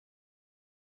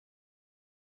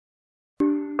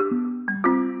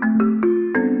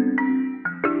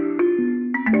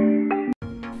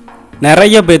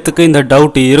நிறைய பேத்துக்கு இந்த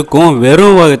டவுட் இருக்கும்.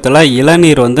 வெறும் வயித்துல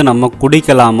இளநீர் வந்து நம்ம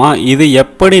குடிக்கலாமா? இது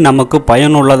எப்படி நமக்கு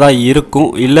பயனுள்ளதாக இருக்கும்,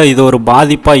 இல்லை இது ஒரு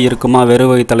பாதிப்பாக இருக்குமா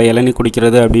வெறும் வயித்துல இளநீர்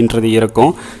குடிக்கிறது அப்படின்றது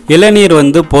இருக்கும். இளநீர்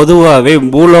வந்து பொதுவாகவே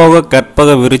பூலோக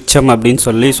கற்பக விருட்சம் அப்படின்னு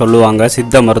சொல்லுவாங்க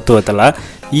சித்த மருத்துவத்தில்.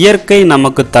 இயற்கை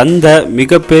நமக்கு தந்த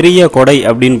மிகப்பெரிய கொடை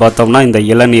அப்படின்னு பார்த்தோம்னா இந்த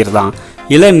இளநீர் தான்.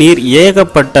 இளநீர்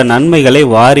ஏகப்பட்ட நன்மைகளை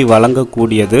வாரி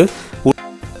வழங்கக்கூடியது.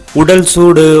 உடல்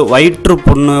சூடு, வயிற்று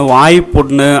புண்ணு, வாய்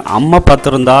புண்ணு, அம்மை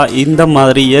பத்திருந்தா இந்த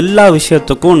மாதிரி எல்லா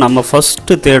விஷயத்துக்கும் நம்ம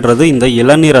ஃபஸ்ட்டு தேடுறது இந்த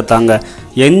இளநீரை தாங்க.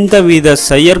 எந்தவித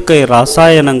செயற்கை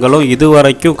ரசாயனங்களும்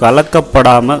இதுவரைக்கும்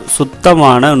கலக்கப்படாமல்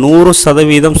சுத்தமான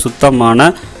 100%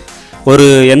 சுத்தமான ஒரு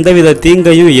எந்தவித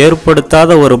தீங்கையும்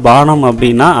ஏற்படுத்தாத ஒரு பானம்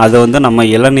அப்படின்னா அது வந்து நம்ம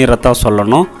இளநீரை தான்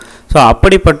சொல்லணும். ஸோ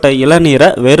அப்படிப்பட்ட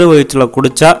இளநீரை வெறும் வயிற்றில்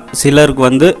குடித்தா சிலருக்கு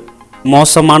வந்து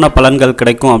மோசமான பலன்கள்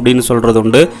கிடைக்கும் அப்படின்னு சொல்கிறது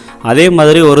உண்டு. அதே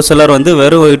மாதிரி ஒரு சிலர் வந்து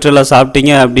வெறும் வயிற்றில்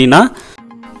சாப்பிட்டீங்க அப்படின்னா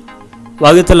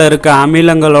வயிற்றில் இருக்க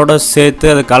அமிலங்களோட சேர்த்து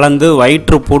அதை கலந்து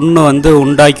வயிற்று புண்ணு வந்து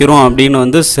உண்டாக்கிரும் அப்படின்னு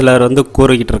வந்து சிலர் வந்து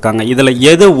கூறிக்கிட்டு இருக்காங்க. இதில்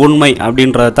எது உண்மை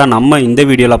அப்படின்றத தான் நம்ம இந்த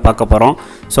வீடியோவில் பார்க்க போகிறோம்.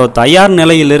 ஸோ தயார்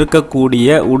நிலையில்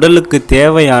இருக்கக்கூடிய உடலுக்கு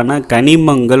தேவையான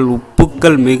கனிமங்கள்,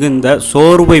 உப்புக்கள் மிகுந்த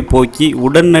சோர்வை போக்கி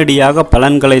உடனடியாக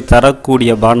பலன்களை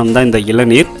தரக்கூடிய பானம் தான் இந்த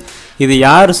இளநீர். இது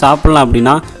யார் சாப்பிட்லாம்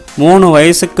அப்படின்னா 3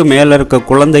 வயசுக்கு மேலே இருக்க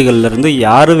குழந்தைகள்லேருந்து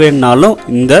யார் வேணாலும்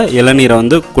இந்த இளநீரை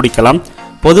வந்து குடிக்கலாம்.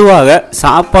 பொதுவாக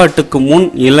சாப்பாட்டுக்கு முன்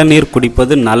இளநீர்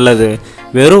குடிப்பது நல்லது.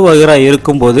 வெறும் வயிறாக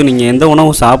இருக்கும்போது நீங்கள் எந்த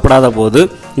உணவும் சாப்பிடாத போது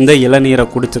இந்த இளநீரை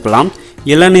குடிச்சுக்கலாம்.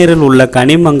 இளநீரில் உள்ள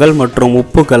கனிமங்கள் மற்றும்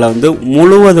உப்புக்களை வந்து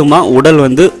முழுவதுமாக உடல்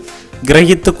வந்து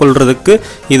கிரகித்து கொள்றதுக்கு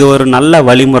இது ஒரு நல்ல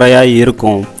வழிமுறையாக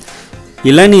இருக்கும்.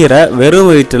 இளநீரை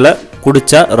வெறும் வயிற்றில்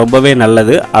குடித்தா ரொம்பவே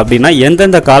நல்லது. அப்படின்னா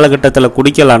எந்தெந்த காலகட்டத்தில்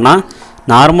குடிக்கலான்னா,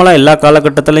 நார்மலாக எல்லா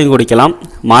காலகட்டத்திலையும் குடிக்கலாம்.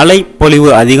 மழை பொழிவு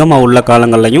அதிகமாக உள்ள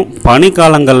காலங்கள்லையும்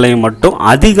பனிக்காலங்கள்லையும் மட்டும்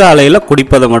அதிகாலையில்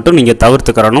குடிப்பதை மட்டும் நீங்கள்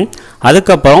தவிர்த்துக்கிறணும்.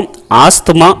 அதுக்கப்புறம்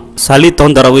ஆஸ்துமா, சளி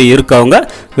தொந்தரவு இருக்கவங்க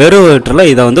வெறும் வயிற்றில்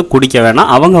இதை வந்து குடிக்க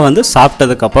வேணாம். அவங்க வந்து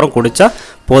சாப்பிட்டதுக்கப்புறம் குடித்தா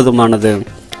போதுமானது.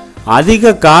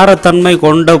 அதிக காரத்தன்மை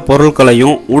கொண்ட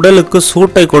பொருட்களையும் உடலுக்கு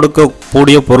சூட்டை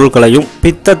கொடுக்கக்கூடிய பொருட்களையும்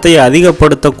பித்தத்தை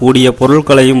அதிகப்படுத்தக்கூடிய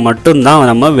பொருட்களையும் மட்டும்தான்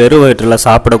நம்ம வெறும் வயிற்றில்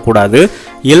சாப்பிடக்கூடாது.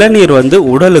 இளநீர் வந்து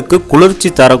உடலுக்கு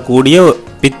குளிர்ச்சி தரக்கூடிய,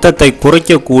 பித்தத்தை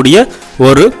குறைக்கக்கூடிய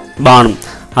ஒரு பானம்.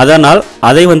 அதனால்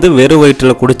அதை வந்து வெறும்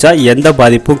வயிற்றில் குடித்தா எந்த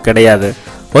பாதிப்பும் கிடையாது.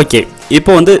 ஓகே,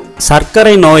 இப்போ வந்து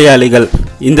சர்க்கரை நோயாளிகள்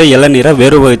இந்த இளநீரை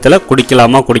வெறும் வயிற்றில்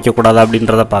குடிக்கலாமா குடிக்கக்கூடாதா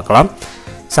அப்படின்றத பார்க்கலாம்.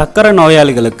 சர்க்கரை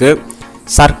நோயாளிகளுக்கு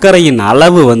சர்க்கரையின்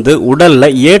அளவு வந்து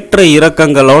உடலில் ஏற்ற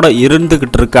இறக்கங்களோடு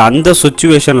இருந்துக்கிட்டு இருக்க அந்த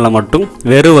சுச்சுவேஷனில் மட்டும்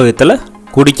வெறும் வயிற்றில்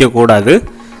குடிக்கக்கூடாது.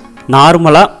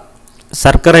 நார்மலாக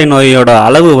சர்க்கரை நோயோட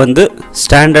அளவு வந்து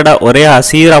ஸ்டாண்டர்டாக ஒரே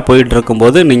சீராக போயிட்டு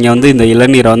இருக்கும்போது நீங்கள் வந்து இந்த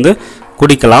இளநீரை வந்து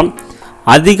குடிக்கலாம்.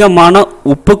 அதிகமான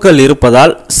உப்புக்கள்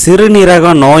இருப்பதால்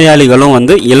சிறுநீரக நோயாளிகளும்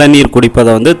வந்து இளநீர்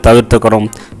குடிப்பதை வந்து தவிர்த்துக்கிறோம்.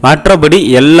 மற்றபடி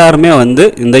எல்லாருமே வந்து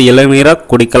இந்த இளநீரை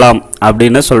குடிக்கலாம்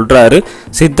அப்படின்னு சொல்கிறாரு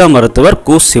சித்த மருத்துவர்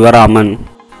கு. சிவராமன்.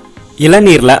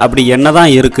 இளநீரில் அப்படி என்ன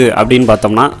தான் இருக்குது அப்படின்னு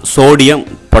பார்த்தோம்னா, sodium,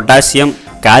 potassium,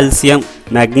 calcium,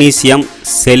 magnesium,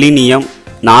 selenium,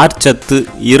 நார்ச்சத்து,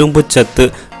 இரும்புச்சத்து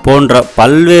போன்ற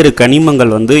பல்வேறு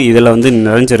கனிமங்கள் வந்து இதில் வந்து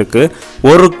நிறைஞ்சிருக்கு.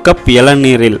 ஒரு cup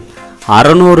இளநீரில்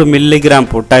 600 milligram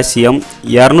potassium,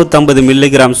 250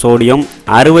 milligram sodium,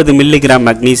 60 milligram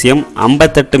magnesium,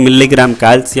 58 milligram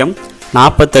calcium,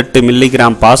 48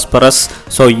 milligram phosphorus.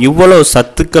 So இவ்வளோ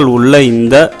சத்துக்கள் உள்ள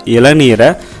இந்த இளநீரை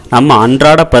நம்ம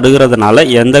அன்றாட பருகிறதுனால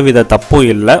எந்தவித தப்பும்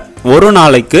இல்லை. ஒரு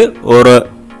நாளைக்கு ஒரு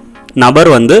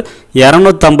நபர் வந்து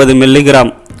 250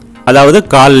 மில்லிகிராம், அதாவது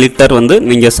 1/4 லிட்டர் வந்து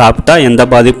நீங்கள் சாப்பிட்டா எந்த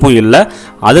பாதிப்பும் இல்லை.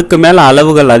 அதுக்கு மேலே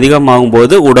அளவுகள் அதிகமாகும்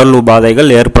போது உடல் உபாதைகள்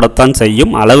ஏற்படத்தான்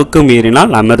செய்யும். அளவுக்கு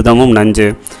மீறினால் அமிர்தமும் நஞ்சு.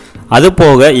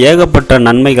 அதுபோக ஏகப்பட்ட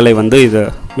நன்மைகளை வந்து இது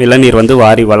இளநீர் வந்து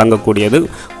வாரி வழங்கக்கூடியது.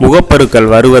 முகப்பருக்கள்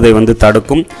வருவதை வந்து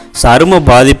தடுக்கும், சரும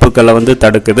பாதிப்புகளை வந்து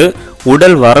தடுக்குது,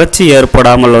 உடல் வறட்சி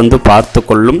ஏற்படாமல் வந்து பார்த்து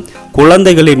கொள்ளும்,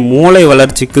 குழந்தைகளின் மூளை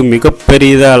வளர்ச்சிக்கு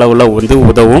மிகப்பெரிய அளவில் வந்து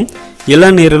உதவும்.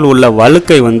 இளநீரில் உள்ள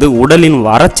வழுக்கை வந்து உடலின்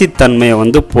வறட்சி தன்மையை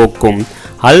வந்து போக்கும்.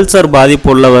 அல்சர் பாதிப்பு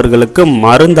உள்ளவர்களுக்கு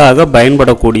மருந்தாக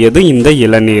பயன்படக்கூடியது இந்த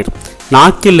இளநீர்.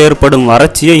 நாக்கில் ஏற்படும்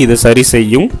வறட்சியை இது சரி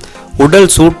செய்யும். உடல்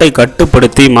சூட்டை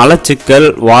கட்டுப்படுத்தி மலச்சிக்கல்,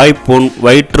 வாய்ப்புண்,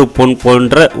 வயிற்றுப்புண்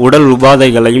போன்ற உடல்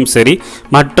உபாதைகளையும் சரி,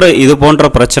 மற்ற இது போன்ற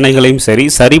பிரச்சனைகளையும்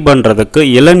சரி பண்ணுறதுக்கு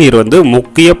இளநீர் வந்து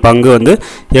முக்கிய பங்கு வந்து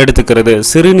எடுத்துக்கிறது.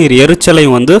 சிறுநீர்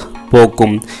எரிச்சலையும் வந்து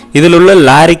போக்கும். இதில் உள்ள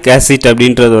லாரிக் ஆசிட்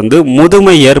அப்படின்றது வந்து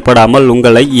முதுமை ஏற்படாமல்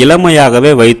உங்களை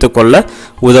இளமையாகவே வைத்து கொள்ள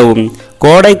உதவும்.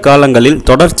 கோடை காலங்களில்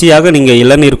தொடர்ச்சியாக நீங்கள்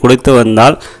இளநீர் குடித்து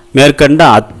வந்தால் மேற்கண்ட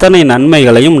அத்தனை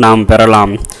நன்மைகளையும் நாம்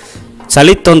பெறலாம்.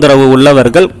 சளி தொந்தரவு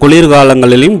உள்ளவர்கள்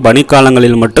குளிர்காலங்களிலும்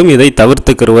பனிக்காலங்களில் மட்டும் இதை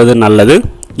தவிர்த்துக்கிறது நல்லது.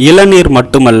 இளநீர்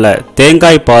மட்டுமல்ல,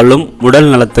 தேங்காய் பாலும் உடல்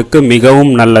நலத்துக்கு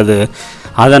மிகவும் நல்லது.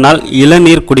 அதனால்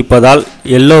இளநீர் குடிப்பதால்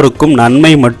எல்லோருக்கும்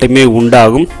நன்மை மட்டுமே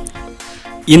உண்டாகும்.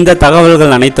 இந்த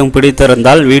தகவல்கள் அனைத்தும்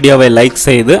பிடித்திருந்தால் வீடியோவை லைக்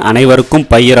செய்து அனைவருக்கும்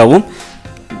பகிரவும்.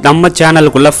 நம்ம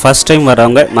சேனலுக்குள்ளே ஃபர்ஸ்ட் டைம்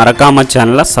வரவங்க மறக்காமல்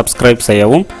சேனலை சப்ஸ்கிரைப்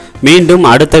செய்யவும். மீண்டும்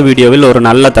அடுத்த வீடியோவில் ஒரு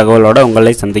நல்ல தகவலோடு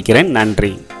உங்களை சந்திக்கிறேன்.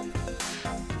 நன்றி.